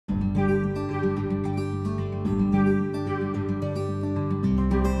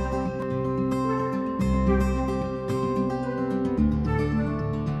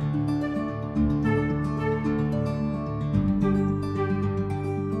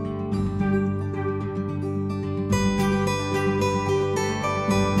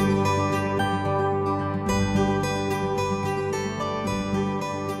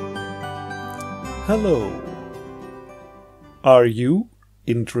Hello. Are you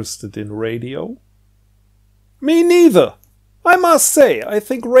interested in radio? Me neither. I must say, I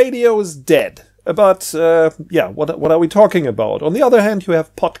think radio is dead. But, what are we talking about? On the other hand, you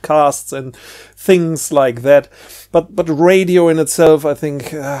have podcasts and things like that. But radio in itself, I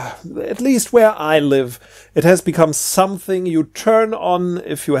think, at least where I live, it has become something you turn on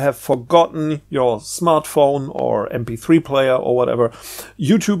if you have forgotten your smartphone or MP3 player or whatever.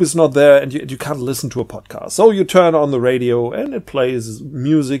 YouTube is not there and you can't listen to a podcast. So you turn on the radio and it plays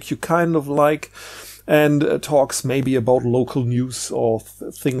music you kind of like. And talks maybe about local news or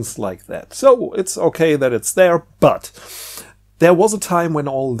things like that. So it's okay that it's there, but there was a time when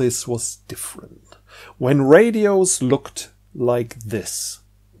all this was different. When radios looked like this.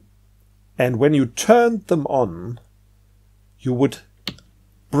 And when you turned them on, you would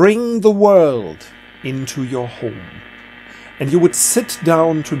bring the world into your home. And you would sit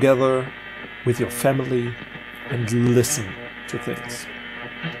down together with your family and listen to things.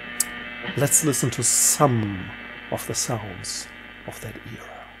 Let's listen to some of the sounds of that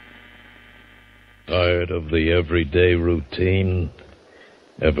era. Tired of the everyday routine?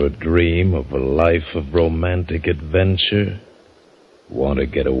 Ever dream of a life of romantic adventure? Want to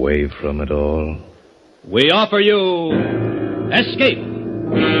get away from it all? We offer you Escape.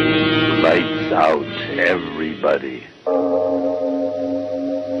 Lights out, everybody. Who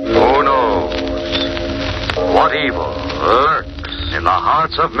knows what evil lurks in the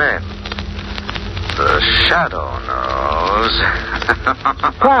hearts of men? The Shadow knows.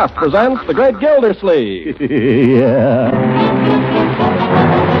 Kraft presents The Great Gildersleeve. Yeah.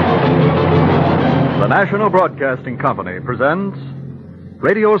 The National Broadcasting Company presents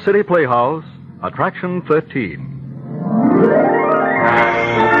Radio City Playhouse, Attraction 13.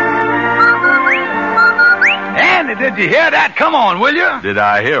 Andy, did you hear that? Come on, will you? Did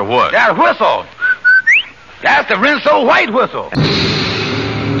I hear what? That whistle. That's the Rinso White whistle.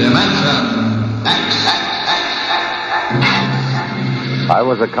 Dimension X. I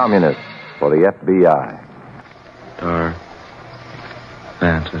was a communist for the FBI. Dark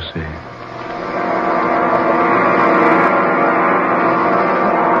fantasy.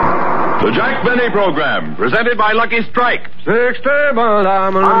 The Jack Benny Program, presented by Lucky Strike. 60 Street.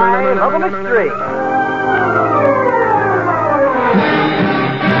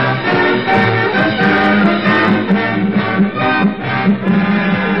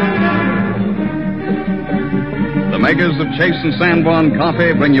 The makers of Chase and Sanborn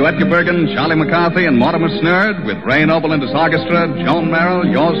Coffee bring you Edgar Bergen, Charlie McCarthy, and Mortimer Snerd with Ray Noble and his orchestra, Joan Merrill,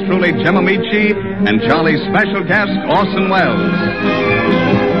 yours truly, Jim Amici, and Charlie's special guest, Orson Welles.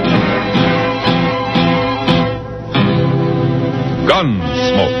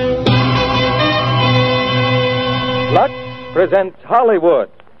 Gunsmoke. Lux presents Hollywood.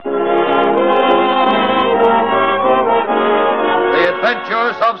 The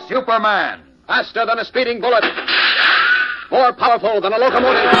Adventures of Superman. Faster than a speeding bullet. More powerful than a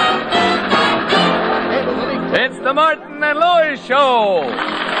locomotive. It's the Martin and Lois Show.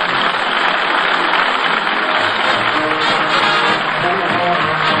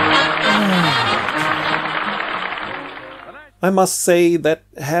 I must say that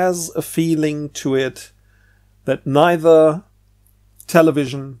has a feeling to it that neither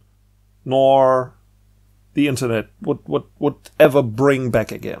television nor the internet would ever bring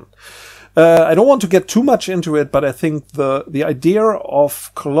back again. I don't want to get too much into it, but I think the idea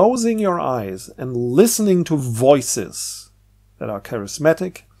of closing your eyes and listening to voices that are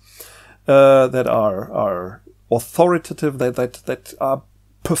charismatic, that are authoritative, that are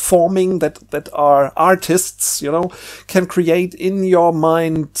performing, that are artists, can create in your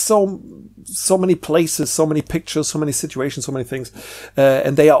mind so many places, so many pictures, so many situations, so many things,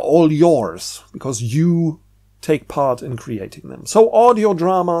 and they are all yours because you take part in creating them. So audio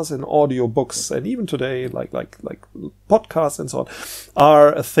dramas and audio books, and even today, like podcasts and so on,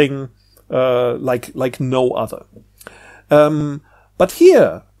 are a thing like no other. But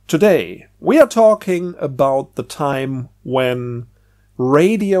here today we are talking about the time when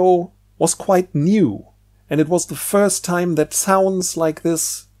radio was quite new, and it was the first time that sounds like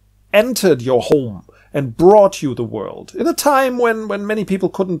this entered your home and brought you the world. In a time when many people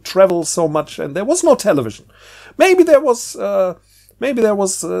couldn't travel so much and there was no television. Maybe there was the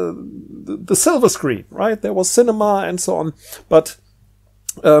silver screen, right? There was cinema and so on. But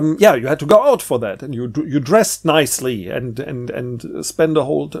you had to go out for that, and you dressed nicely and spend a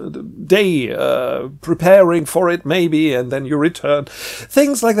whole day preparing for it, maybe, and then you return.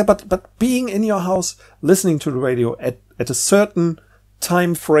 Things like that. But being in your house, listening to the radio at a certain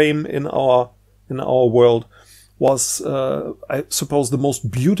time frame in our world was, I suppose, the most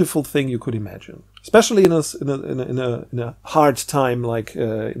beautiful thing you could imagine. especially in a hard time like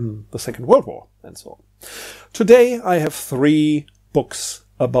in the Second World War and so on. Today I have 3 books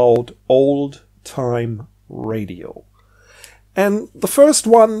about old-time radio. And the first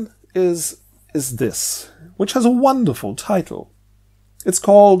one is this, which has a wonderful title. It's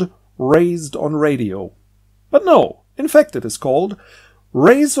called Raised on Radio. But no, in fact it is called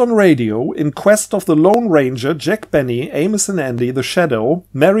Raised on Radio in Quest of the Lone Ranger, Jack Benny, Amos and Andy, The Shadow,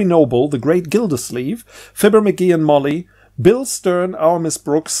 Mary Noble, The Great Gildersleeve, Fibber McGee and Molly, Bill Stern, Our Miss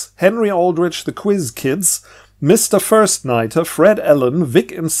Brooks, Henry Aldrich, The Quiz Kids, Mr. First Nighter, Fred Allen,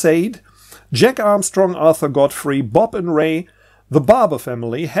 Vic and Sade, Jack Armstrong, Arthur Godfrey, Bob and Ray, The Barber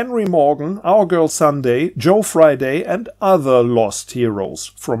Family, Henry Morgan, Our Girl Sunday, Joe Friday, and other lost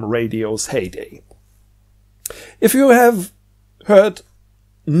heroes from radio's heyday. If you have heard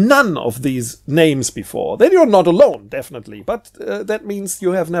none of these names before, then you're not alone, definitely. But that means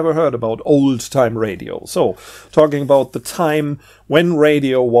you have never heard about old-time radio. So, talking about the time when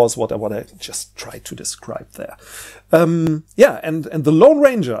radio was what I just tried to describe there. Yeah, and the Lone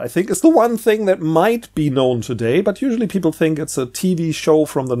Ranger, I think, is the one thing that might be known today, but usually people think it's a TV show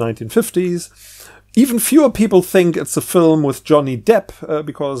from the 1950s. Even fewer people think it's a film with Johnny Depp,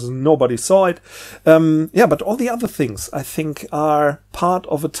 because nobody saw it. Yeah, but all the other things, I think, are part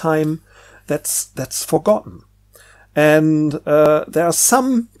of a time that's forgotten. And there are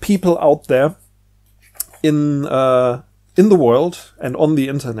some people out there in the world and on the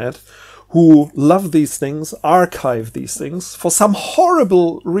internet who love these things, archive these things. For some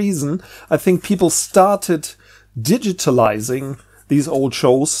horrible reason, I think people started digitalizing these old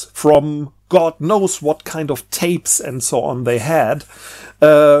shows from God knows what kind of tapes and so on they had,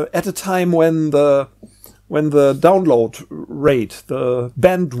 at a time when the download rate, the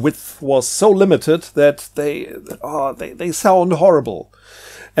bandwidth was so limited that they sound horrible.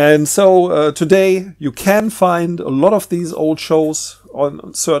 And so today you can find a lot of these old shows on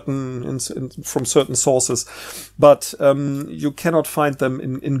from certain sources, but you cannot find them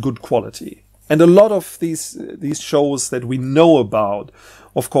in good quality. And a lot of these shows that we know about,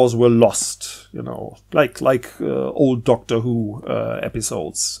 of course, were lost, you know, like old Doctor Who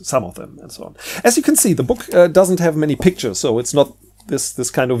episodes, some of them, and so on. As you can see, the book doesn't have many pictures, so it's not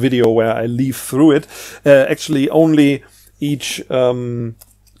this kind of video where I leaf through it. Actually, only each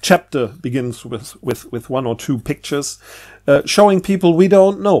chapter begins with 1 or 2 pictures, showing people we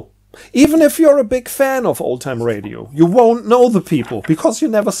don't know. Even if you're a big fan of old-time radio, you won't know the people because you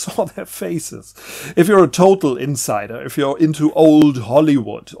never saw their faces. If you're a total insider, if you're into old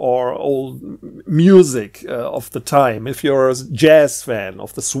Hollywood or old music of the time, if you're a jazz fan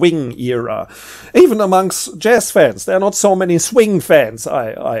of the swing era, even amongst jazz fans, there are not so many swing fans,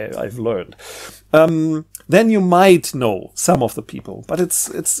 I've learned. Then you might know some of the people, but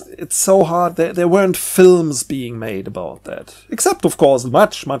it's so hard. There weren't films being made about that, except of course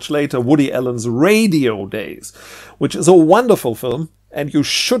much later Woody Allen's Radio Days, which is a wonderful film, and you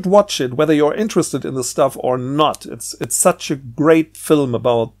should watch it whether you're interested in the stuff or not. It's such a great film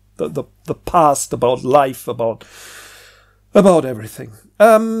about the past, about life, about everything.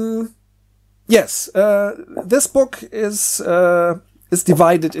 Yes, this book is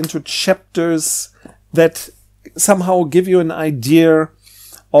divided into chapters that somehow give you an idea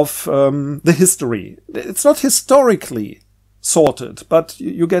of the history. It's not historically sorted, but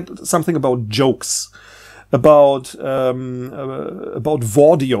you get something about jokes, about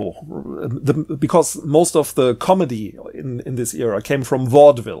vaudeville, because most of the comedy in this era came from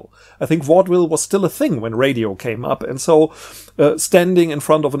vaudeville. I think vaudeville was still a thing when radio came up, and so standing in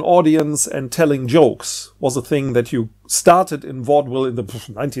front of an audience and telling jokes was a thing that you started in vaudeville in the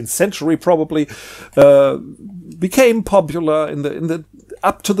 19th century, probably became popular in the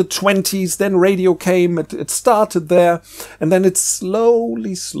up to the 20s. Then radio came, it started there, and then it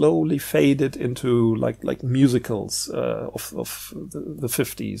slowly faded into like musicals of the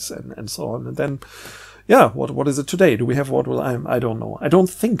 50s and so on. And then, yeah, what is it today? Do we have vaudeville? I don't know. I don't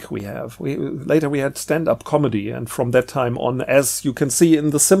think we have. Later we had stand-up comedy, and from that time on, as you can see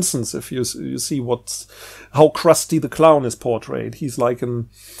in The Simpsons, if you see how Krusty the Clown is portrayed, he's like an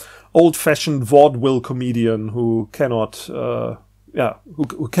old-fashioned vaudeville comedian who cannot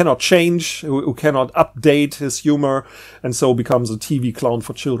who cannot change, who cannot update his humor, and so becomes a TV clown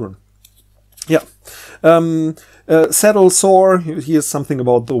for children. Yeah. Saddle Sore, here's something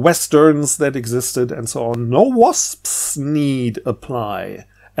about the westerns that existed and so on. No wasps need apply,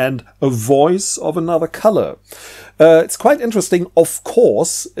 and a voice of another color. It's quite interesting, of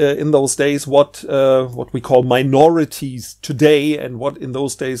course, in those days, what we call minorities today, and what in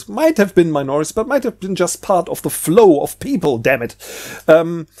those days might have been minorities, but might have been just part of the flow of people. Damn it!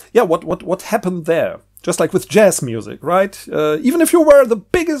 What happened there? Just like with jazz music, right? Even if you were the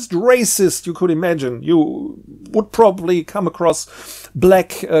biggest racist you could imagine, you would probably come across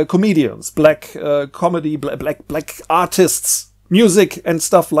black comedians, black comedy, black artists, music and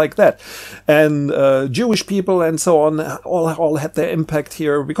stuff like that, and Jewish people and so on all had their impact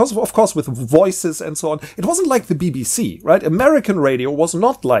here, because of course with voices and so on. It wasn't like the BBC, right? American radio was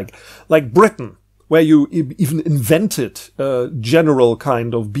not like Britain, where you even invented general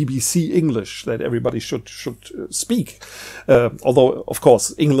kind of BBC English that everybody should speak. Although, of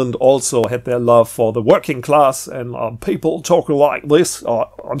course, England also had their love for the working class, and people talking like this.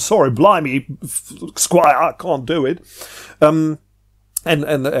 I'm sorry, blimey, Squire, I can't do it. And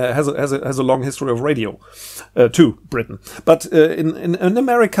has a long history of radio too, Britain. But in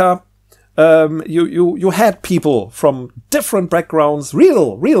America, you had people from different backgrounds,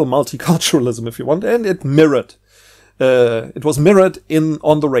 real multiculturalism, if you want, and it mirrored. It was mirrored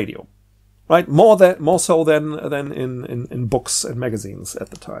on the radio, right? More so than in books and magazines at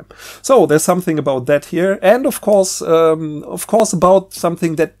the time. So there's something about that here, and of course about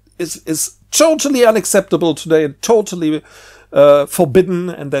something that is totally unacceptable today and totally forbidden,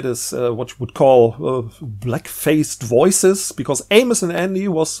 and that is what you would call black-faced voices, because Amos and Andy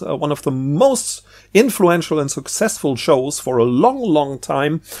was one of the most influential and successful shows for a long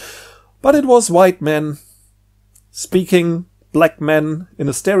time, but it was white men speaking black men in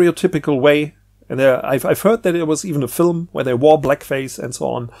a stereotypical way, and I've heard that there was even a film where they wore blackface and so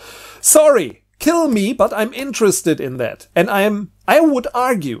on. Sorry, kill me, but I'm interested in that, and I would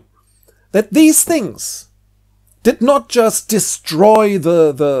argue that these things did not just destroy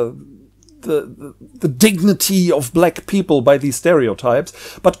the dignity of black people by these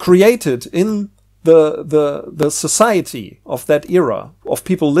stereotypes, but created in the society of that era of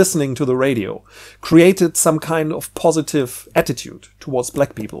people listening to the radio, created some kind of positive attitude towards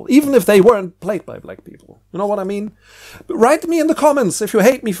black people, even if they weren't played by black people. You know what I mean? Write me in the comments if you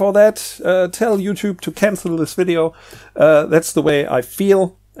hate me for that. Tell YouTube to cancel this video. That's the way I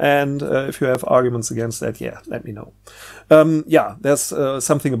feel. And if you have arguments against that, yeah, let me know. There's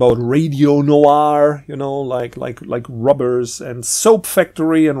something about radio noir, you know, like Robbers and Soap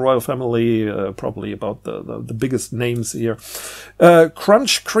Factory and Royal Family, probably about the biggest names here.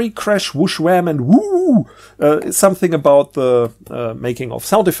 Crunch, Creak, Crash, Whoosh, Wham, and Woo! Something about the making of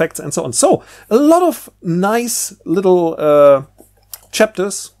sound effects and so on. So, a lot of nice little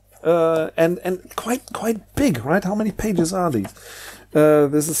chapters, and quite big, right? How many pages are these?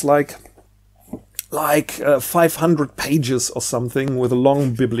 This is like 500 pages or something, with a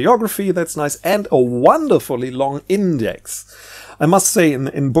long bibliography. That's nice, and a wonderfully long index. I must say,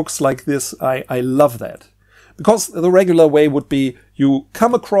 in books like this, I love that, because the regular way would be you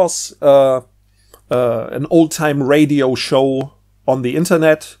come across an old-time radio show on the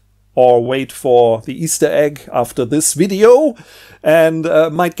internet, or wait for the Easter egg after this video, and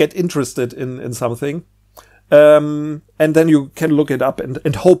might get interested in something. And then you can look it up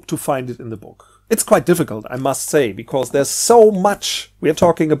and hope to find it in the book. It's quite difficult, I must say, because there's so much. We are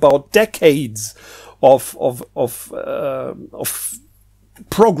talking about decades of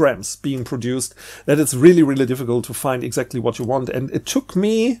programs being produced, that it's really difficult to find exactly what you want. And it took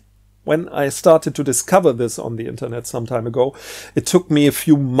me, when I started to discover this on the internet some time ago, it took me a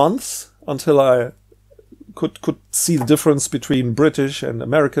few months until I could see the difference between British and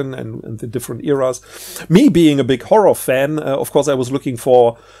American and the different eras. Me being a big horror fan, of course I was looking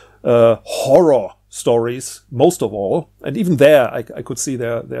for horror stories most of all, and even there I could see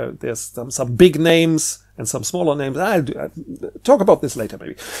there's some big names and some smaller names. I'll talk about this later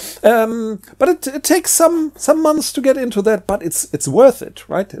maybe. But it takes some months to get into that, but it's worth it,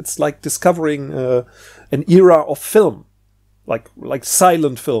 right? It's like discovering an era of film. Like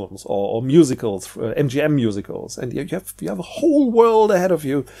silent films or musicals, MGM musicals, and you have a whole world ahead of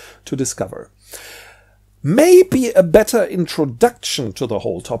you to discover. Maybe a better introduction to the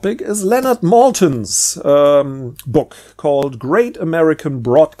whole topic is Leonard Maltin's book called Great American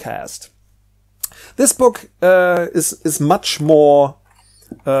Broadcast. This book is much more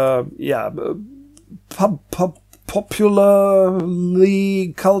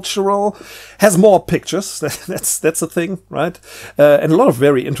popularly cultural, has more pictures. That's a thing, right? And a lot of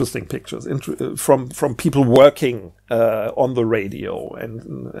very interesting pictures from people working on the radio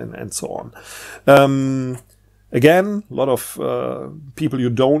and so on. Again, a lot of people you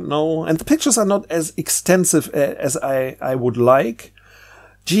don't know, and the pictures are not as extensive as I would like.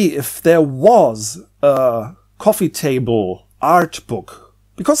 gee, if there was a coffee table art book,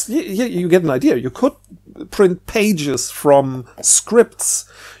 because you get an idea. You could print pages from scripts.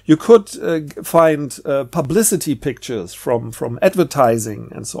 You could find publicity pictures from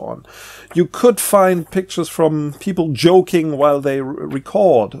advertising and so on. You could find pictures from people joking while they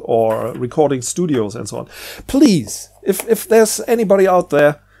record, or recording studios and so on. Please, if there's anybody out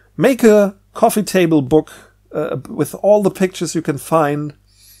there, make a coffee table book with all the pictures you can find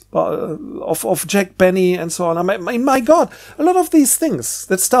of Jack Benny and so on. I mean, my God, a lot of these things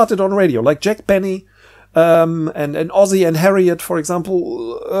that started on radio, like Jack Benny, and Ozzie and Harriet, for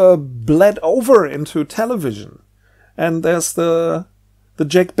example, bled over into television. And there's the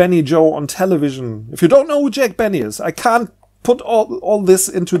Jack Benny Joe on television. If you don't know who Jack Benny is, I can't put all this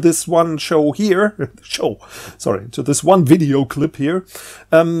into this one show here. To this one video clip here.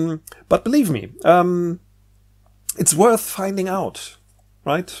 But believe me, it's worth finding out.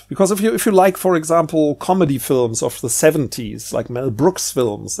 Right? Because if you like, for example, comedy films of the 70s, like Mel Brooks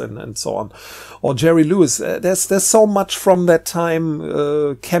films and so on, or Jerry Lewis, there's so much from that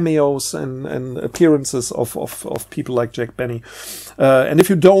time, cameos and appearances of people like Jack Benny. And if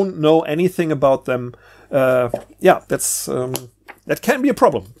you don't know anything about them, that can be a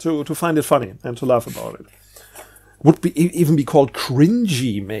problem to find it funny and to laugh about it. Would even be called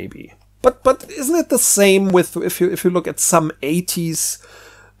cringy, maybe. But isn't it the same with if you look at some 80s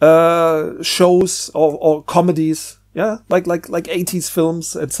shows or comedies, yeah, like 80s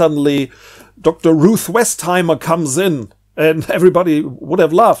films, and suddenly Dr. Ruth Westheimer comes in, and everybody would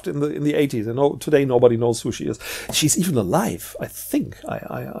have laughed in the 80s. And today nobody knows who she is. She's even alive, I think.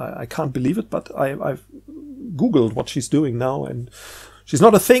 I can't believe it, but I've Googled what she's doing now, and she's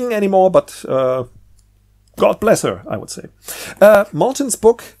not a thing anymore. But God bless her, I would say. Maltin's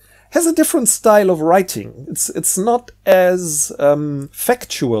book has a different style of writing. It's not as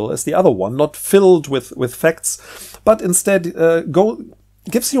factual as the other one, not filled with facts, but instead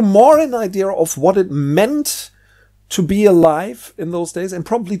gives you more an idea of what it meant to be alive in those days, and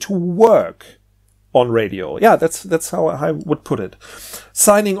probably to work on radio. Yeah, that's how I would put it.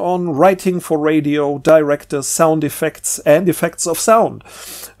 Signing on, writing for radio, directors, sound effects, and effects of sound.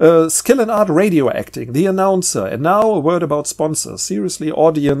 Skill and art radio acting, the announcer, and now a word about sponsors. Seriously,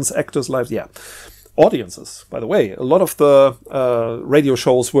 audience, actors, live. Yeah, audiences, by the way. A lot of the radio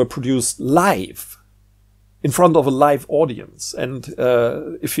shows were produced live, in front of a live audience. And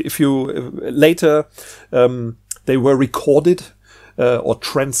if you later, they were recorded or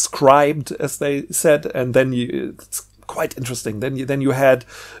transcribed, as they said, and then it's quite interesting. Then you had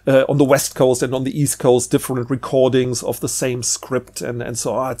on the West Coast and on the East Coast different recordings of the same script, and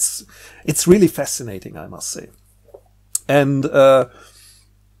so on. It's really fascinating, I must say. And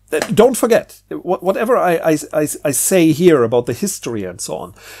don't forget, whatever I say here about the history and so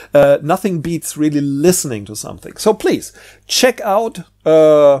on, nothing beats really listening to something. So please check out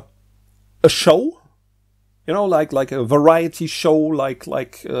a show. You know, like a variety show, like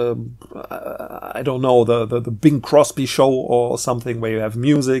I don't know, the Bing Crosby show or something, where you have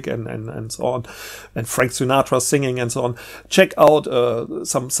music and so on, and Frank Sinatra singing and so on. Check out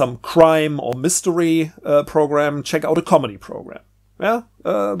some crime or mystery program. Check out a comedy program. Yeah,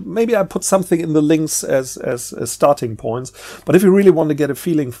 maybe I put something in the links as starting points. But if you really want to get a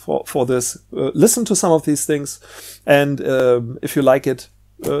feeling for this, listen to some of these things, and if you like it.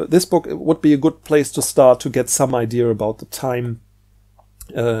 This book would be a good place to start to get some idea about the time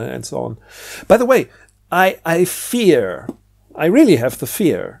and so on. By the way, I really have the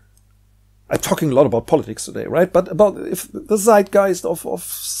fear. I'm talking a lot about politics today, right? But about if the zeitgeist of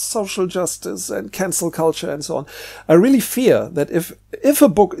social justice and cancel culture and so on. I really fear that if a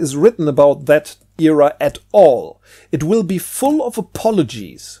book is written about that era at all, it will be full of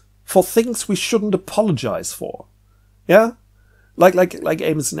apologies for things we shouldn't apologize for. Yeah? Like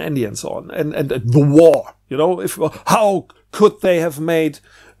Amos and Andy and so on, and the war, you know, how could they have made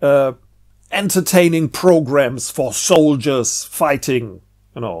entertaining programs for soldiers fighting,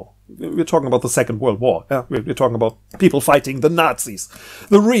 you know, we're talking about the Second World War, yeah, we're talking about people fighting the Nazis,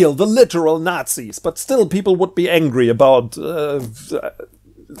 the literal Nazis, but still people would be angry about,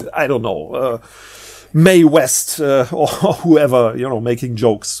 I don't know, Mae West or whoever, you know, making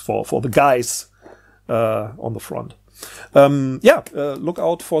jokes for the guys on the front. Look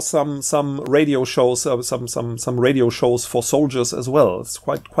out for some radio shows, some radio shows for soldiers as well. It's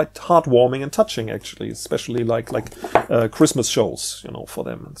quite heartwarming and touching, actually, especially like Christmas shows, you know, for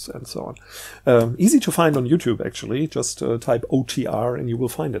them and so on. Easy to find on YouTube, actually. Just type OTR and you will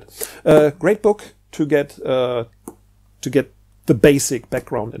find it. Great book to get the basic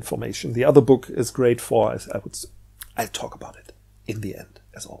background information. The other book is great for, I'll talk about it in the end.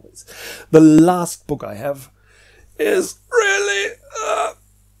 as always. The last book I have is really a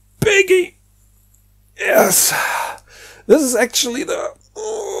biggie. Yes, this is actually the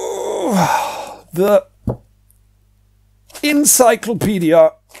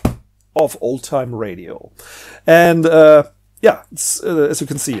Encyclopedia of Old-Time Radio. And yeah, it's, as you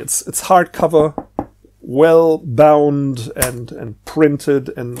can see, it's hardcover, well bound and printed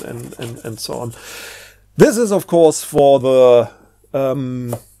and so on. This is, of course, for the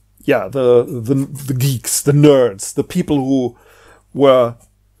geeks, the nerds, the people who were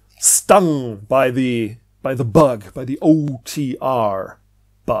stung by the bug, by the OTR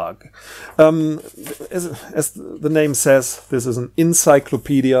bug. As the name says, this is an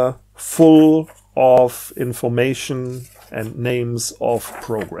encyclopedia full of information and names of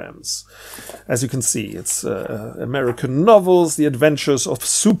programs. As you can see, it's American novels, The Adventures of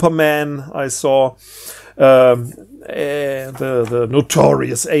Superman, I saw, the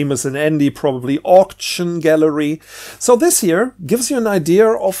notorious Amos and Andy, probably Auction Gallery. So this here gives you an idea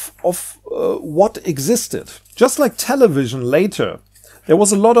of what existed. Just like television later, there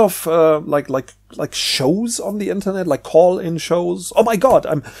was a lot of like shows on the internet, like call-in shows. Oh my God,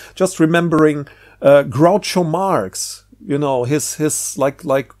 I'm just remembering Groucho Marx. You know, his like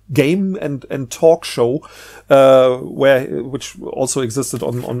game and talk show, which also existed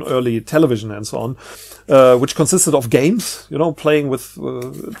on early television and so on, which consisted of games, you know, playing with,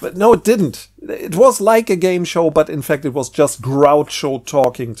 but no, it didn't. It was like a game show, but in fact it was just Groucho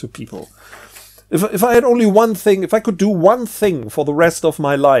talking to people. If I had only one thing, if I could do one thing for the rest of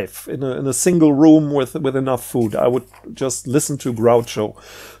my life in a single room with enough food, I would just listen to Groucho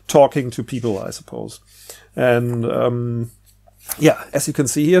talking to people, I suppose. And yeah, as you can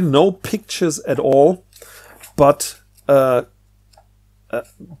see here, no pictures at all, but The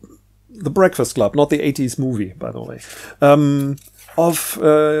Breakfast Club, not the 80s movie, by the way,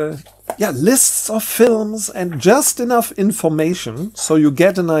 lists of films and just enough information so you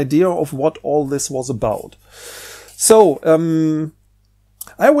get an idea of what all this was about. So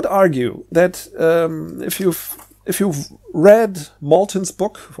I would argue that if you've read Maltin's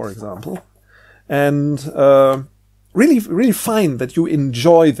book, for example, and really find that you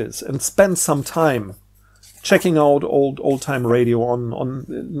enjoy this and spend some time checking out old-time radio on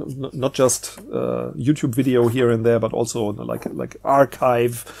not just YouTube video here and there, but also like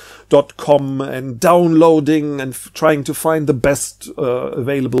archive.com and downloading and trying to find the best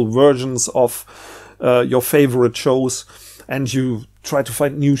available versions of your favorite shows, and you try to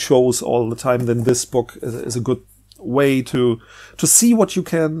find new shows all the time, then this book is a good way to see what you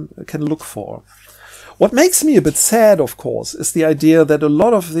can look for. What makes me a bit sad, of course, is the idea that a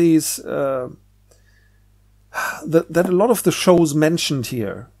lot of these that a lot of the shows mentioned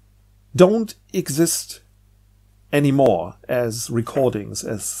here don't exist anymore as recordings,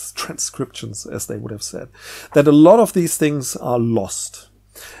 as transcriptions, as they would have said. That a lot of these things are lost.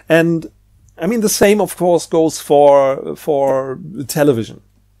 And I mean, the same, of course, goes for television.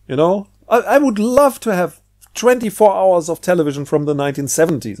 You know, I would love to have 24 hours of television from the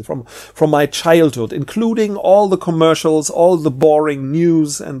 1970s, from my childhood, including all the commercials, all the boring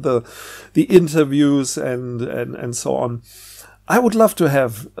news and the interviews and so on. I would love to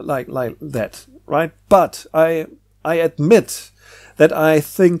have like that, right? But I admit that I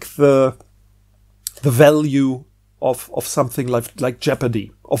think the value of something like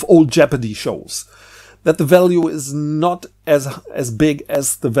Jeopardy, of old Jeopardy shows, that the value is not as big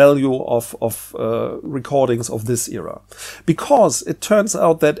as the value of recordings of this era. Because it turns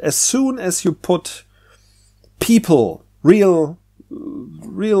out that as soon as you put people, real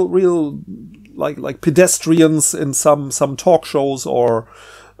like pedestrians in some talk shows, or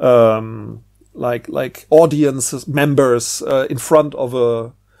like audience members in front of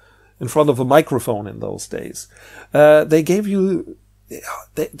a microphone in those days, they gave you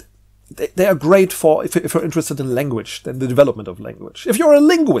they are great for if you're interested in language, then the development of language. If you're a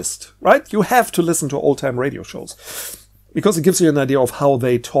linguist, right, you have to listen to old-time radio shows because it gives you an idea of how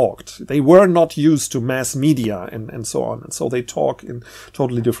they talked. They were not used to mass media and so on, and so they talk in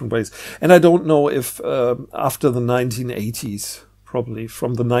totally different ways. And I don't know if after the 1980s, probably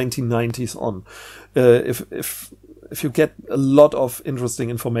from the 1990s on, if you get a lot of interesting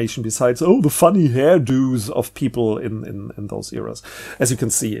information besides, the funny hairdos of people in those eras. As you can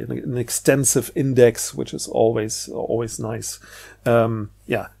see, an extensive index, which is always nice.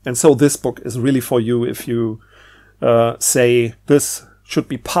 Yeah, and so this book is really for you if you say, this should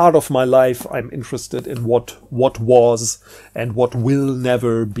be part of my life. I'm interested in what was and what will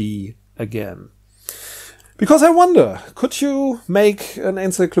never be again. Because I wonder, could you make an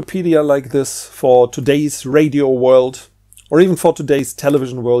encyclopedia like this for today's radio world? Or even for today's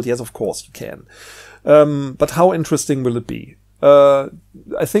television world, yes, of course you can. But how interesting will it be? I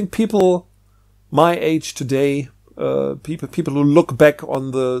think people my age today, people who look back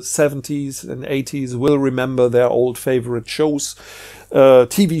on the 70s and 80s will remember their old favorite shows,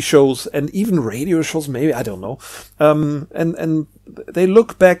 TV shows, and even radio shows, maybe, I don't know. And they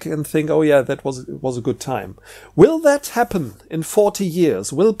look back and think, oh yeah, it was a good time. Will that happen in 40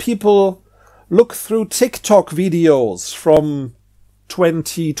 years? Will people look through TikTok videos from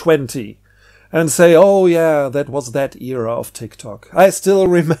 2020 and say, oh yeah, that was that era of TikTok. I still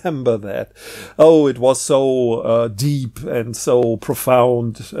remember that. Oh, it was so deep and so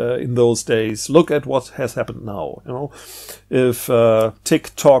profound in those days. Look at what has happened now. You know, if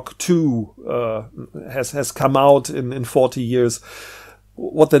TikTok 2 has come out in 40 years,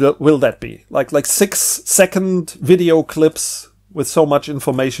 what will that be? Like 6-second video clips with so much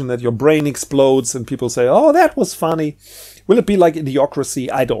information that your brain explodes and people say, oh, that was funny. Will it be like Idiocracy?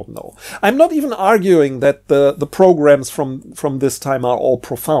 I don't know. I'm not even arguing that the programs from this time are all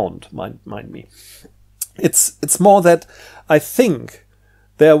profound, mind me. It's more that I think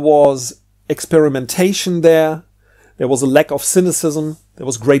there was experimentation there. There was a lack of cynicism. There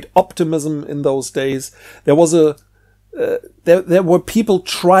was great optimism in those days. There was there were people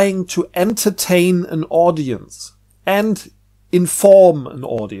trying to entertain an audience and inform an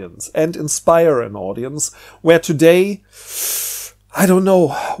audience and inspire an audience, where today, I don't know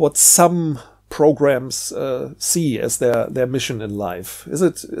what some programs see as their mission in life. Is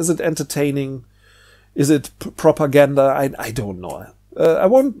it entertaining? Is it propaganda? I don't know. I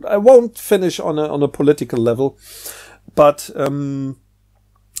won't finish on a political level, but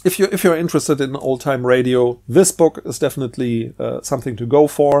if you're interested in old-time radio, this book is definitely something to go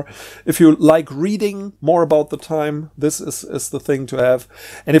for. If you like reading more about the time, this is the thing to have.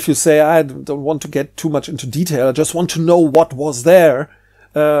 And if you say, I don't want to get too much into detail, I just want to know what was there,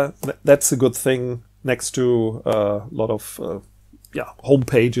 that's a good thing, next to a lot of home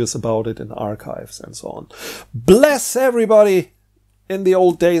pages about it and archives and so on. Bless everybody in the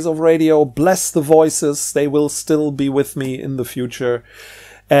old days of radio. Bless the voices. They will still be with me in the future.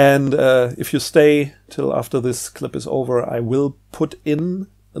 And if you stay till after this clip is over, I will put in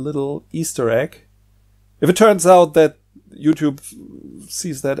a little Easter egg. If it turns out that YouTube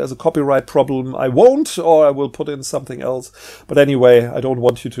sees that as a copyright problem, I won't, or I will put in something else. But anyway, I don't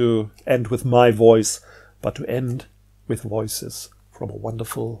want you to end with my voice, but to end with voices from a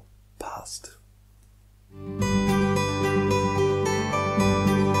wonderful past.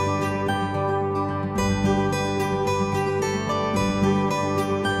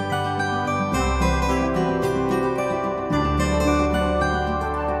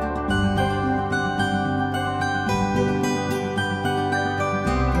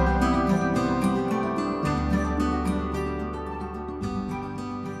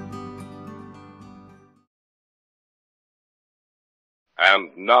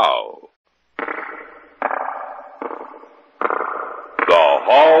 And now, the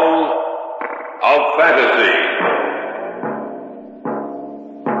Hall of Fantasy.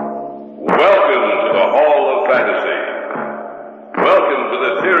 Welcome to the Hall of Fantasy. Welcome to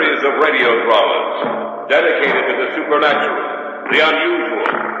the series of radio dramas dedicated to the supernatural, the unusual,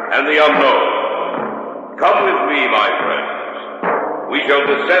 and the unknown. Come with me, my friends. We shall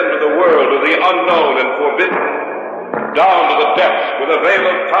descend to the world of the unknown and forbidden, down to the depths where the veil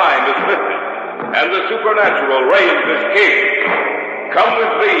of time is lifted, and the supernatural reigns as king. Come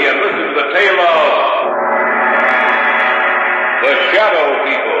with me and listen to the tale of the Shadow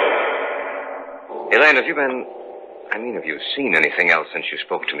People. Elaine, have you seen anything else since you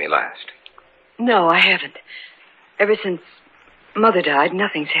spoke to me last? No, I haven't. Ever since Mother died,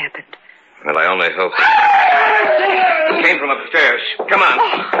 nothing's happened. Well, I only hope... It came from upstairs. Come on. Oh.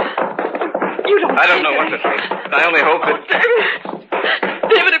 You don't I don't know what to think. I only hope that...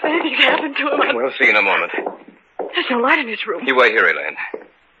 David, if anything's happened to him... We'll see in a moment. There's no light in his room. You wait here, Elaine.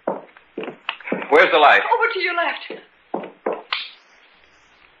 Where's the light? Over to your left.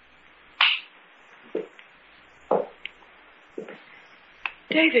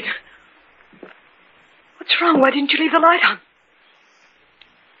 David, what's wrong? Why didn't you leave the light on?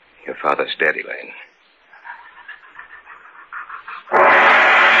 Your father's dead, Elaine.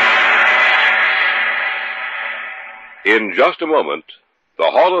 In just a moment, the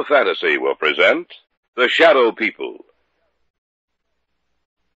Hall of Fantasy will present The Shadow People.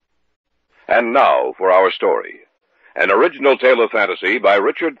 And now for our story, an original tale of fantasy by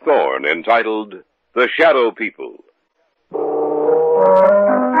Richard Thorne entitled The Shadow People.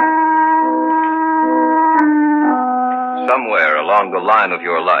 Somewhere along the line of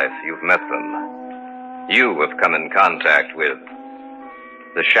your life, you've met them. You have come in contact with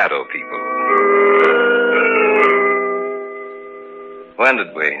the shadow people. When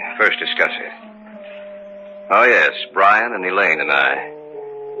did we first discuss it? Oh, yes, Brian and Elaine and I.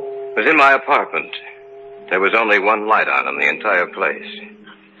 It was in my apartment. There was only one light on in the entire place.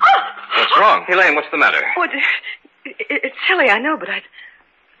 What's wrong? Elaine, what's the matter? Oh, it's silly, I know, but I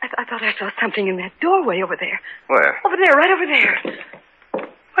thought I saw something in that doorway over there. Where? Over there, right over there.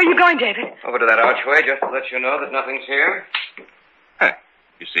 Where are you going, David? Over to that archway, just to let you know that nothing's here. Huh.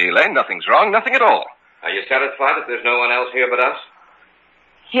 You see, Elaine, nothing's wrong, nothing at all. Are you satisfied that there's no one else here but us?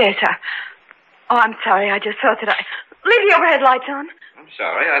 Yes, I'm sorry. I just thought that leave the overhead lights on. I'm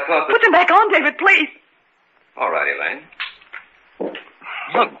sorry. I thought that... Put them back on, David, please. All right, Elaine.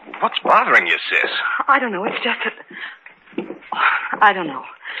 Look, what's bothering you, sis? I don't know. It's just that... I don't know.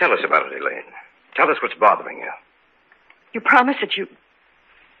 Tell us about it, Elaine. Tell us what's bothering you. You promise that you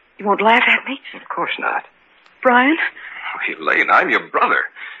won't laugh at me? Of course not. Brian? Oh, Elaine, I'm your brother.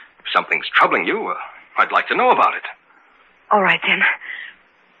 If something's troubling you, I'd like to know about it. All right, then.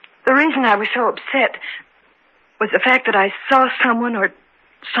 The reason I was so upset was the fact that I saw someone or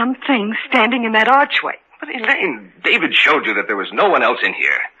something standing in that archway. But, Elaine, David showed you that there was no one else in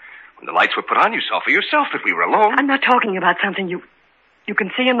here. When the lights were put on, you saw for yourself that we were alone. I'm not talking about something you can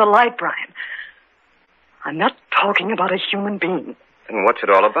see in the light, Brian. I'm not talking about a human being. Then what's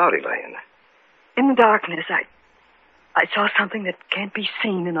it all about, Elaine? In the darkness, I saw something that can't be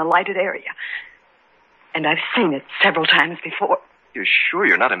seen in a lighted area. And I've seen it several times before. You're sure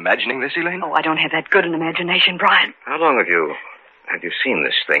you're not imagining this, Elaine? Oh, I don't have that good an imagination, Brian. How long have you seen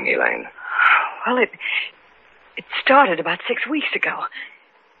this thing, Elaine? Well, it started about 6 weeks ago.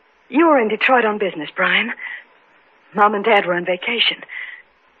 You were in Detroit on business, Brian. Mom and Dad were on vacation.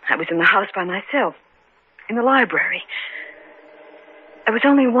 I was in the house by myself, in the library. There was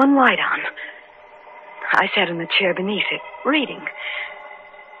only one light on. I sat in the chair beneath it, reading.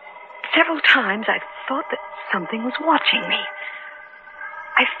 Several times I thought that something was watching me.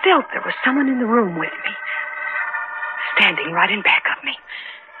 I felt there was someone in the room with me, standing right in back of me.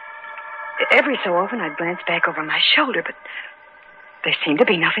 Every so often I'd glance back over my shoulder, but there seemed to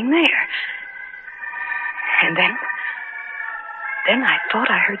be nothing there. And then I thought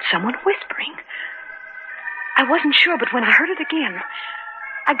I heard someone whispering. I wasn't sure, but when I heard it again,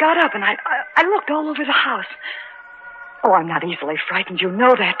 I got up and I looked all over the house. Oh, I'm not easily frightened, you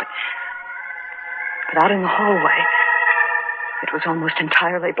know that, but out in the hallway, it was almost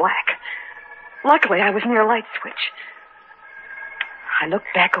entirely black. Luckily, I was near a light switch. I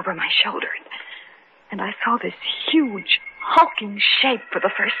looked back over my shoulder, and I saw this huge, hulking shape for the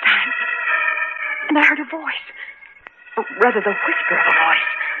first time. And I heard a voice. Or rather, the whisper of a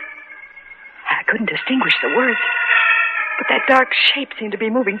voice. I couldn't distinguish the words, but that dark shape seemed to be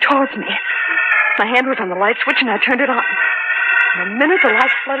moving towards me. My hand was on the light switch, and I turned it on. In a minute, the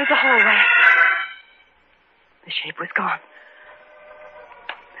light flooded the hallway. The shape was gone.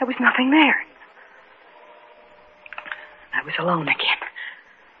 There was nothing there. I was alone again.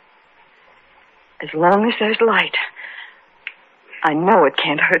 As long as there's light, I know it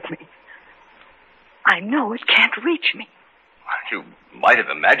can't hurt me. I know it can't reach me. You might have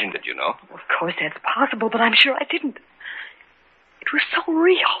imagined it, you know. Of course, that's possible, but I'm sure I didn't. It was so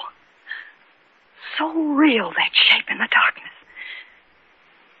real. So real, that shape in the darkness.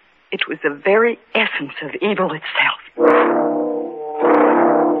 It was the very essence of evil itself.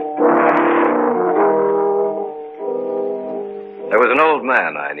 There was an old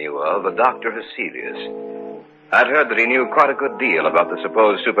man I knew of, a Dr. Heselius. I'd heard that he knew quite a good deal about the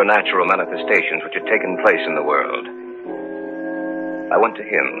supposed supernatural manifestations which had taken place in the world. I went to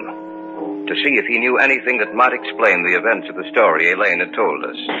him to see if he knew anything that might explain the events of the story Elaine had told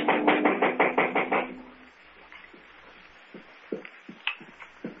us.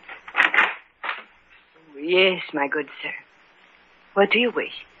 Yes, my good sir. What do you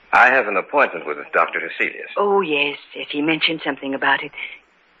wish? I have an appointment with Dr. Heselius. Oh, yes. He mentioned something about it.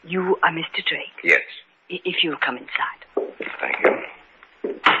 You are Mr. Drake? Yes. If you'll come inside. Thank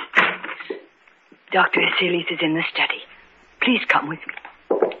you. Dr. Heselius is in the study. Please come with me.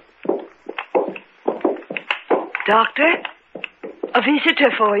 Doctor, a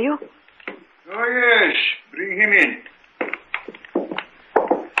visitor for you. Oh, yes. Bring him in.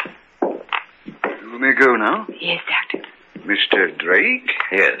 You may go now. Yes, Doctor. Mr. Drake?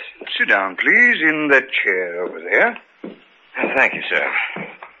 Yes. Sit down, please, in that chair over there. Thank you, sir.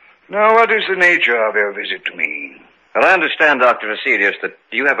 Now, what is the nature of your visit to me? Well, I understand, Dr. Heselius, that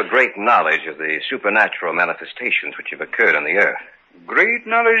you have a great knowledge of the supernatural manifestations which have occurred on the earth. Great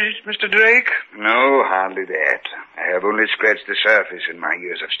knowledge, Mr. Drake? No, hardly that. I have only scratched the surface in my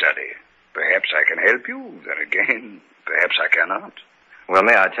years of study. Perhaps I can help you. Then again, perhaps I cannot. Well,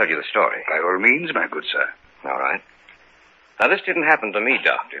 may I tell you the story? By all means, my good sir. All right. Now, this didn't happen to me,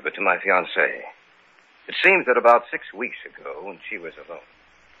 Doctor, but to my fiancée. It seems that about 6 weeks ago, when she was alone.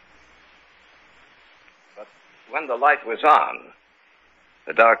 But when the light was on,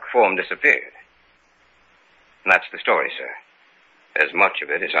 the dark form disappeared. And that's the story, sir. As much of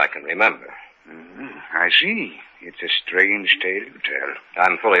it as I can remember. I see. It's a strange tale you tell.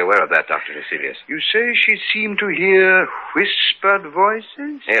 I'm fully aware of that, Dr. Lucilius. You say she seemed to hear whispered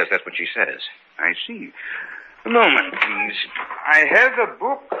voices? Yes, that's what she says. I see. A moment, please. I have a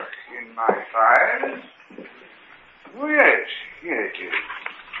book in my files. Oh, yes. Here it is.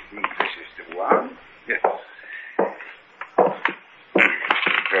 I think this is the one. Yes.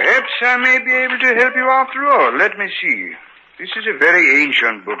 Perhaps I may be able to help you after all. Let me see. This is a very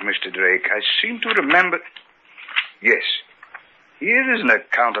ancient book, Mr. Drake. I seem to remember... Yes. Here is an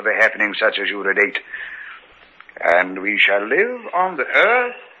account of a happening such as you relate. And we shall live on the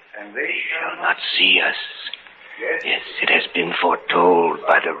earth, and they shall not see us. Yes, it has been foretold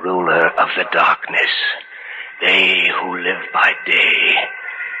by the ruler of the darkness. They who live by day,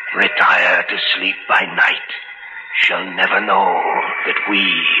 retire to sleep by night, shall never know that we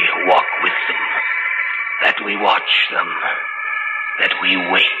walk with them, that we watch them, that we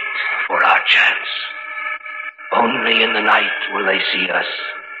wait for our chance. Only in the night will they see us,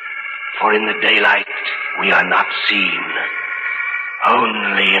 for in the daylight we are not seen.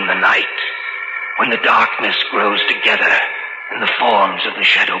 Only in the night, when the darkness grows together and the forms of the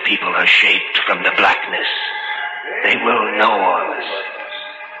shadow people are shaped from the blackness, they will know us.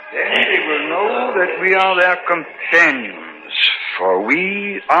 Then they will know that we are their companions, for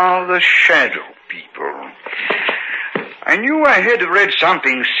we are the shadow people. I knew I had read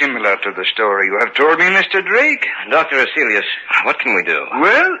something similar to the story you have told me, Mr. Drake. Dr. Lucilius, what can we do?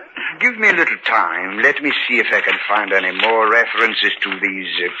 Well, give me a little time. Let me see if I can find any more references to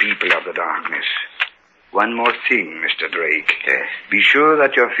these people of the darkness. One more thing, Mr. Drake. Yes. Be sure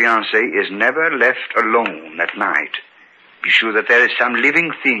that your fiancée is never left alone at night. Be sure that there is some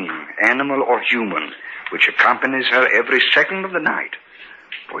living thing, animal or human, which accompanies her every second of the night.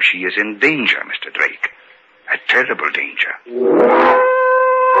 For she is in danger, Mr. Drake. A terrible danger.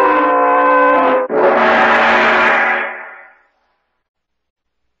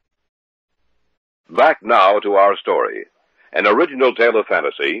 Back now to our story. An original tale of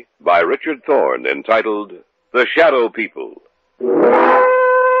fantasy by Richard Thorne entitled The Shadow People.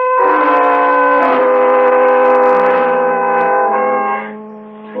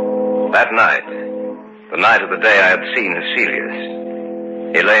 That night, the night of the day I had seen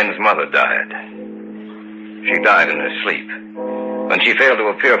Hecelius, Elaine's mother died. She died in her sleep. When she failed to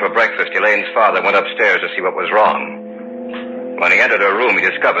appear for breakfast, Elaine's father went upstairs to see what was wrong. When he entered her room, he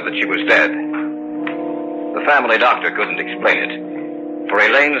discovered that she was dead. The family doctor couldn't explain it, for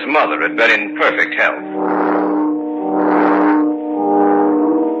Elaine's mother had been in perfect health.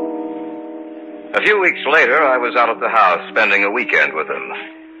 A few weeks later, I was out of the house spending a weekend with them.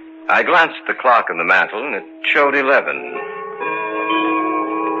 I glanced at the clock on the mantel, and it showed 11.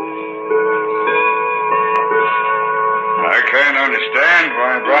 I can't understand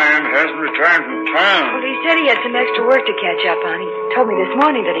why Brian hasn't returned from town. Well, he said he had some extra work to catch up on. He told me this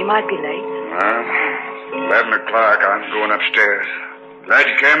morning that he might be late. Well, 11 o'clock, I'm going upstairs. Glad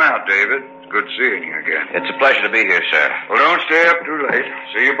you came out, David. Good seeing you again. It's a pleasure to be here, sir. Well, don't stay up too late.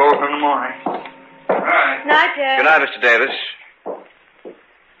 See you both in the morning. Night. Night, Dad. Good night, Mr. Davis.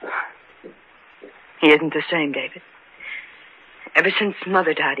 He isn't the same, David. Ever since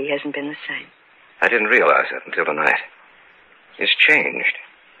Mother died, he hasn't been the same. I didn't realize that until tonight. He's changed.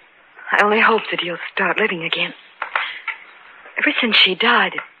 I only hope that he'll start living again. Ever since she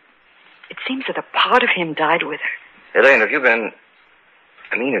died, it seems that a part of him died with her. Elaine, have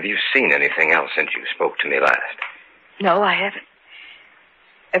you seen anything else since you spoke to me last? No, I haven't.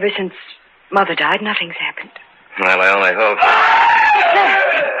 Ever since Mother died, nothing's happened. Well, I only hope...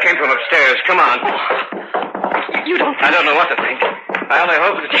 Came from upstairs. Come on. You don't think... I don't know what to think. I only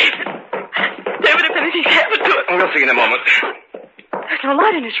hope that... David, if anything's happened to it... We'll see in a moment. There's no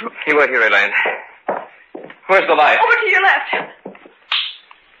light in his room. You wait here, Elaine. Where's the light? Over to your left.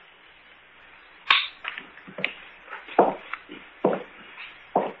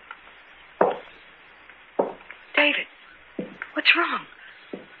 David, what's wrong?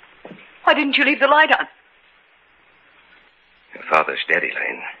 Why didn't you leave the light on? Your father's dead,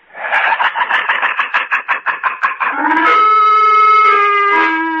 Elaine.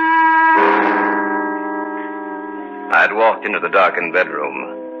 I had walked into the darkened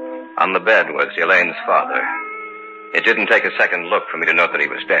bedroom. On the bed was Elaine's father. It didn't take a second look for me to know that he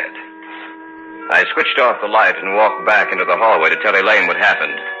was dead. I switched off the light and walked back into the hallway to tell Elaine what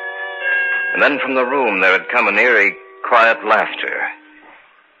happened. And then from the room there had come an eerie, quiet laughter.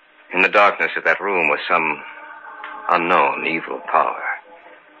 In the darkness of that room was some unknown evil power.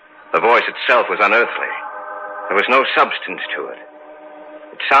 The voice itself was unearthly. There was no substance to it.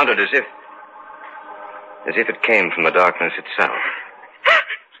 It sounded as if it came from the darkness itself.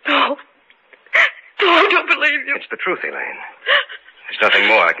 No. No, I don't believe you. It's the truth, Elaine. There's nothing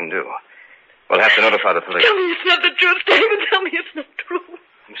more I can do. We'll have to notify the police. Tell me it's not the truth, David. Tell me it's not true.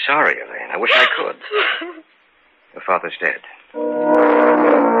 I'm sorry, Elaine. I wish I could. Your father's dead.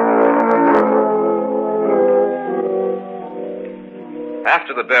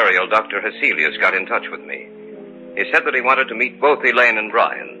 After the burial, Dr. Heselius got in touch with me. He said that he wanted to meet both Elaine and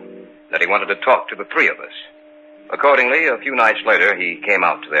Brian, that he wanted to talk to the three of us. Accordingly, a few nights later, he came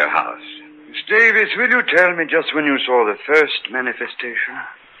out to their house. Miss Davis, will you tell me just when you saw the first manifestation?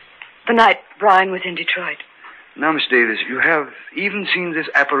 The night Brian was in Detroit. Now, Miss Davis, you have even seen this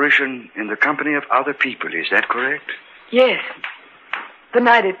apparition in the company of other people, is that correct? Yes. The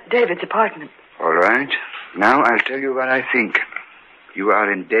night at David's apartment. All right. Now I'll tell you what I think. You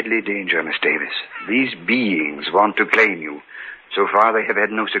are in deadly danger, Miss Davis. These beings want to claim you. So far, they have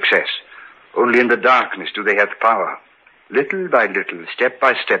had no success. Only in the darkness do they have power. Little by little, step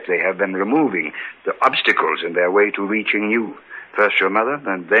by step, they have been removing the obstacles in their way to reaching you. First your mother,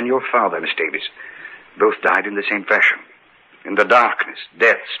 and then your father, Miss Davis. Both died in the same fashion. In the darkness,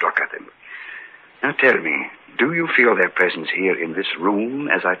 death struck at them. Now tell me, do you feel their presence here in this room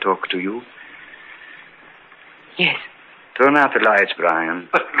as I talk to you? Yes. Turn out the lights, Brian.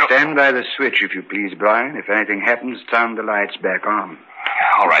 Stand by the switch, if you please, Brian. If anything happens, turn the lights back on.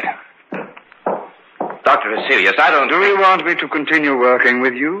 All right. Dr. Heselius, I don't... Do you want me to continue working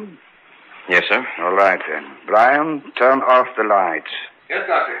with you? Yes, sir. All right, then. Brian, turn off the lights. Yes,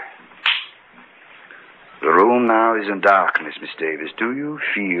 Doctor. The room now is in darkness, Miss Davis. Do you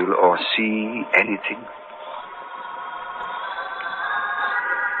feel or see anything?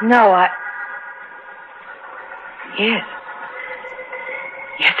 No, Yes.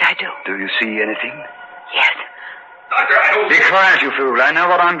 Yes, I do. Do you see anything? Yes. Doctor, I don't... Be quiet, you fool. I know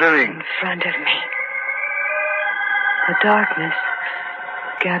what I'm doing. In front of me. The darkness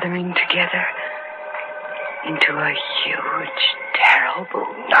gathering together into a huge, terrible...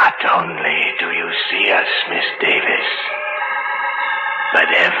 Not only do you see us, Miss Davis, but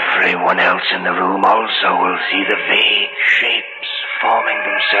everyone else in the room also will see the vague shapes forming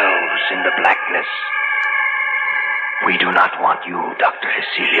themselves in the blackness. We do not want you, Dr.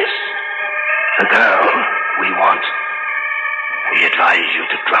 Heselius. The girl we want. We advise you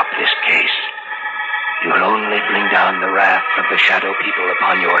to drop this case. You will only bring down the wrath of the shadow people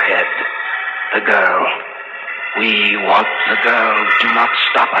upon your head. The girl. We want the girl. Do not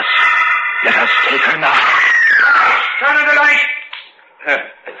stop us. Let us take her now. Turn on the light.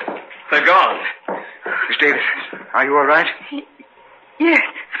 They're gone. Miss Davis, are you all right? Yes.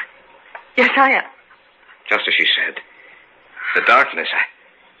 Yes, I am. Just as she said. The darkness.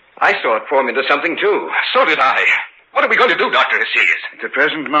 I saw it form into something, too. So did I. What are we going to do, Dr. Heselius? At the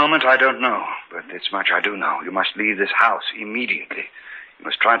present moment, I don't know. But this much I do know. You must leave this house immediately. You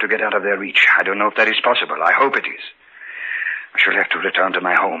must try to get out of their reach. I don't know if that is possible. I hope it is. I shall have to return to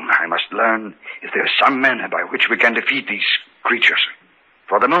my home. I must learn if there is some manner by which we can defeat these creatures.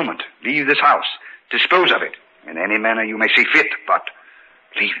 For the moment, leave this house. Dispose of it in any manner you may see fit, but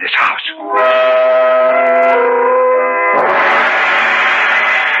leave this house.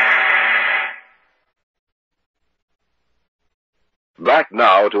 Back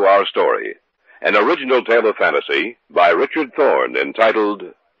now to our story. An original tale of fantasy by Richard Thorne entitled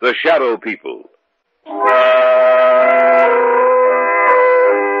The Shadow People.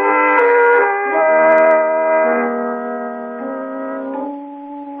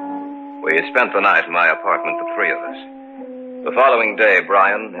 We spent the night in my apartment, the three of us. The following day,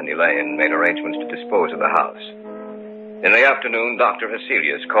 Brian and Elaine made arrangements to dispose of the house. In the afternoon, Dr.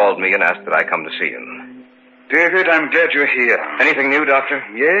 Heselius called me and asked that I come to see him. David, I'm glad you're here. Anything new, Doctor?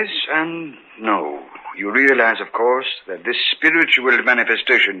 Yes and no. You realize, of course, that this spiritual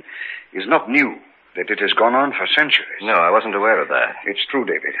manifestation is not new, that it has gone on for centuries. No, I wasn't aware of that. It's true,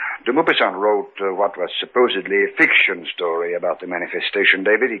 David. De Maupassant wrote what was supposedly a fiction story about the manifestation,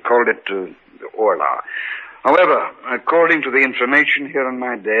 David. He called it the Orla. However, according to the information here on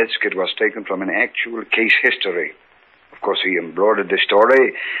my desk, it was taken from an actual case history. Of course, he embroidered the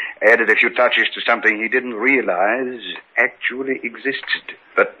story, added a few touches to something he didn't realize actually existed.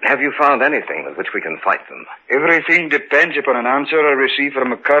 But have you found anything with which we can fight them? Everything depends upon an answer I received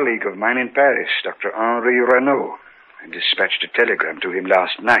from a colleague of mine in Paris, Dr. Henri Renaud. I dispatched a telegram to him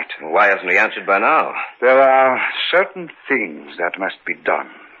last night. Why hasn't he answered by now? There are certain things that must be done.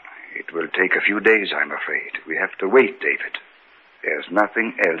 It will take a few days, I'm afraid. We have to wait, David. There's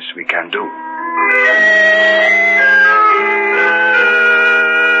nothing else we can do.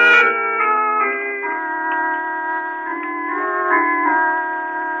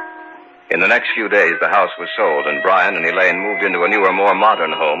 In the next few days, the house was sold, and Brian and Elaine moved into a newer, more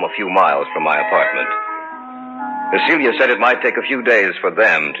modern home a few miles from my apartment. Cecilia said it might take a few days for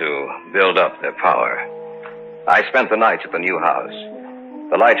them to build up their power. I spent the nights at the new house.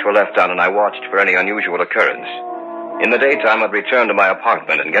 The lights were left on, and I watched for any unusual occurrence. In the daytime, I'd return to my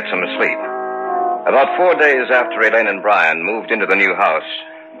apartment and get some sleep. About 4 days after Elaine and Brian moved into the new house,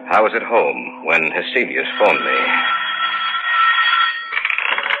 I was at home when Heselius phoned me.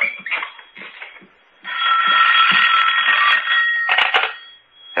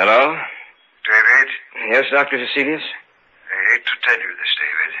 Hello? David? Yes, Dr. Heselius? I hate to tell you this,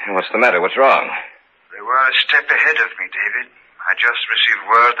 David. What's the matter? What's wrong? They were a step ahead of me, David. I just received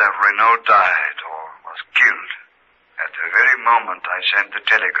word that Renaud died or was killed. At the very moment I sent the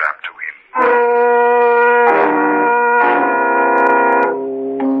telegram to him.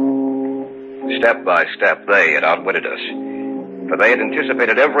 Step by step, they had outwitted us. For they had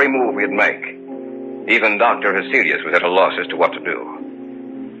anticipated every move we'd make. Even Dr. Heselius was at a loss as to what to do.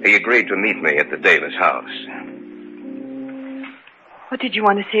 He agreed to meet me at the Davis house. What did you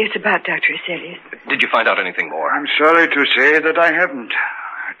want to see us about, Dr. Heselius? Did you find out anything more? I'm sorry to say that I haven't.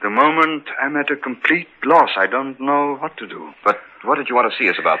 At the moment, I'm at a complete loss. I don't know what to do. But what did you want to see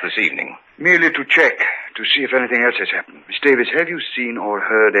us about this evening? Merely to check, to see if anything else has happened. Miss Davis, have you seen or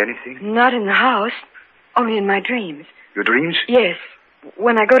heard anything? Not in the house, only in my dreams. Your dreams? Yes.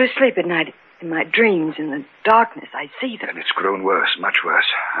 When I go to sleep at night, in my dreams, in the darkness, I see them. And it's grown worse, much worse.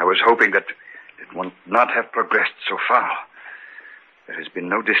 I was hoping that it would not have progressed so far. There has been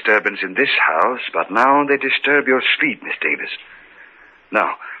no disturbance in this house, but now they disturb your sleep, Miss Davis.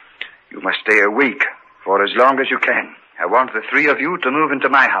 Now, you must stay awake for as long as you can. I want the three of you to move into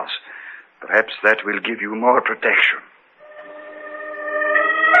my house. Perhaps that will give you more protection.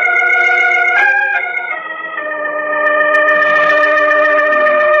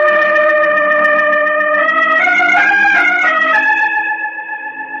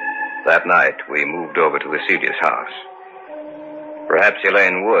 That night, we moved over to Heselius' house. Perhaps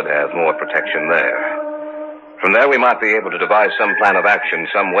Elaine would have more protection there. From there, we might be able to devise some plan of action,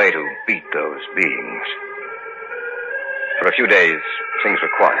 some way to beat those beings. For a few days, things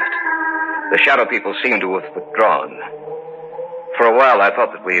were quiet. The shadow people seemed to have withdrawn. For a while, I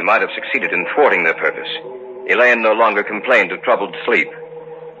thought that we might have succeeded in thwarting their purpose. Elaine no longer complained of troubled sleep.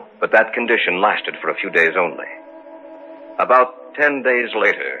 But that condition lasted for a few days only. About 10 days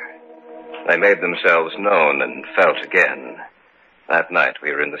later, they made themselves known and felt again. That night,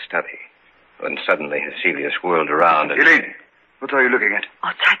 we were in the study, when suddenly Heselius whirled around and... Elaine, what are you looking at?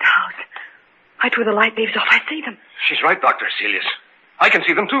 Outside the house. Right where the light leaves off, I see them. She's right, Dr. Heselius. I can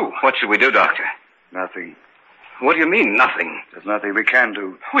see them, too. What should we do, Doctor? Nothing. What do you mean, nothing? There's nothing we can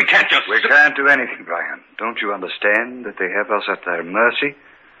do. We can't just... We can't do anything, Brian. Don't you understand that they have us at their mercy?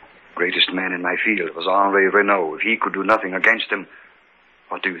 The greatest man in my field was Henri Renaud. If he could do nothing against them,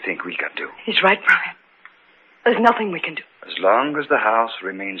 what do you think we can do? He's right, Brian. There's nothing we can do. As long as the house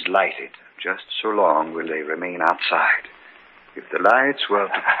remains lighted, just so long will they remain outside. If the lights were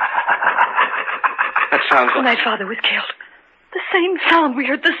to... That sounds... When my father was killed. The same sound. We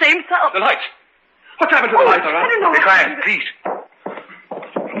heard the same sound. The lights. What's happened to the lights, all right? I don't know. Be quiet, please.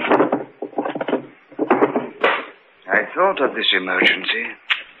 I thought of this emergency.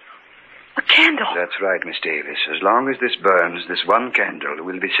 A candle. That's right, Miss Davis. As long as this burns, this one candle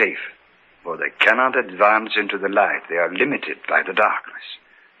will be safe. For they cannot advance into the light. They are limited by the darkness.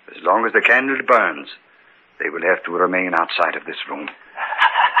 As long as the candle burns, they will have to remain outside of this room.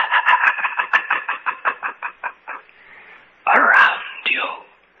 Around you,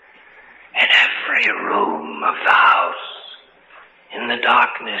 in every room of the house, in the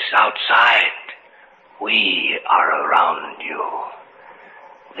darkness outside, we are around you.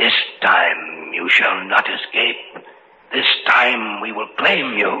 This time you shall not escape. This time we will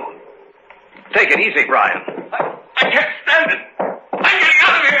claim you. Take it easy, Brian. I can't stand it. I'm getting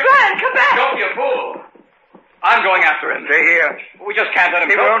out of here. Brian, come back. Don't be a fool. I'm going after him. Stay here. We just can't let him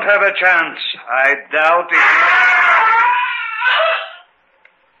He go. won't have a chance. I doubt it.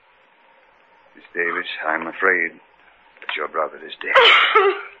 Miss Davis, I'm afraid that your brother is dead.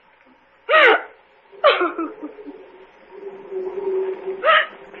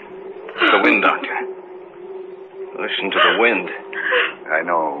 The wind, Doctor. Listen to the wind. I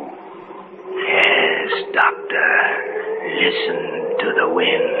know. Yes, Doctor. listen to the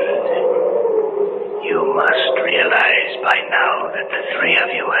wind. You must realize by now that the three of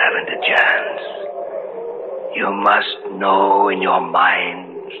you haven't a chance. You must know in your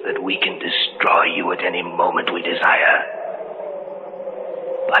minds that we can destroy you at any moment we desire.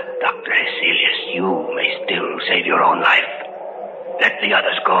 But, Dr. Hecelius, you may still save your own life. Let the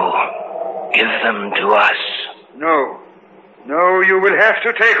others go. Give them to us. No. No, you will have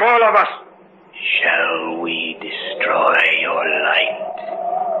to take all of us. Shall we destroy your light?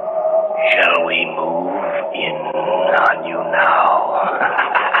 Shall we move in on you now?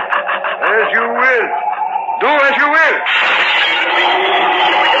 As you will. Do as you will.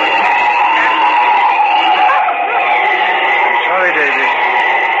 I'm sorry, David.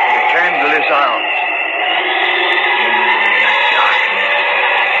 The candle is out.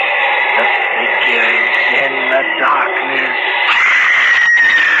 In the darkness.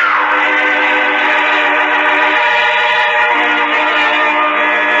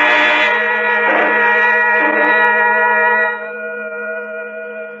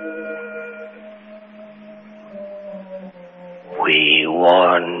 We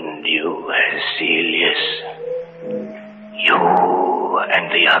warned you, Hecelius. You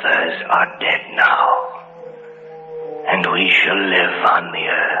and the others are dead now. And we shall live on the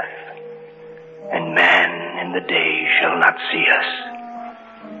earth. And man in the day shall not see us.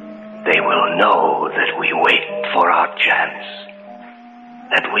 They will know that we wait for our chance,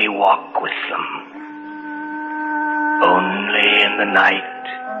 that we walk with them. Only in the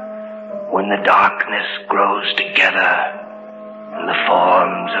night, when the darkness grows together, and the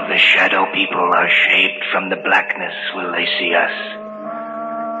forms of the shadow people are shaped from the blackness, will they see us.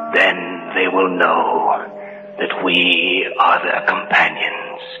 Then they will know that we are their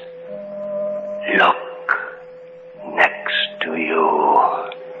companions. Look next to you,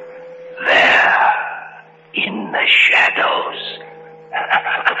 there, in the shadows.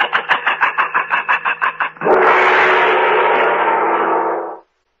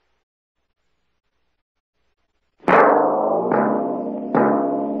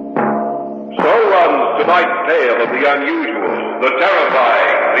 So runs tonight's tale of the unusual, the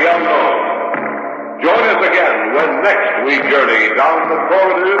terrifying, the unknown. Join us again when next we journey down the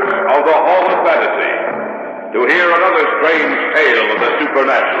corridors of the Hall of Fantasy to hear another strange tale of the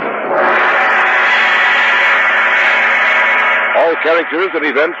supernatural. All characters and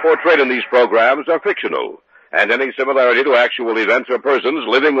events portrayed in these programs are fictional, and any similarity to actual events or persons,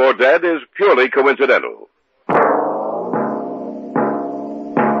 living or dead, is purely coincidental.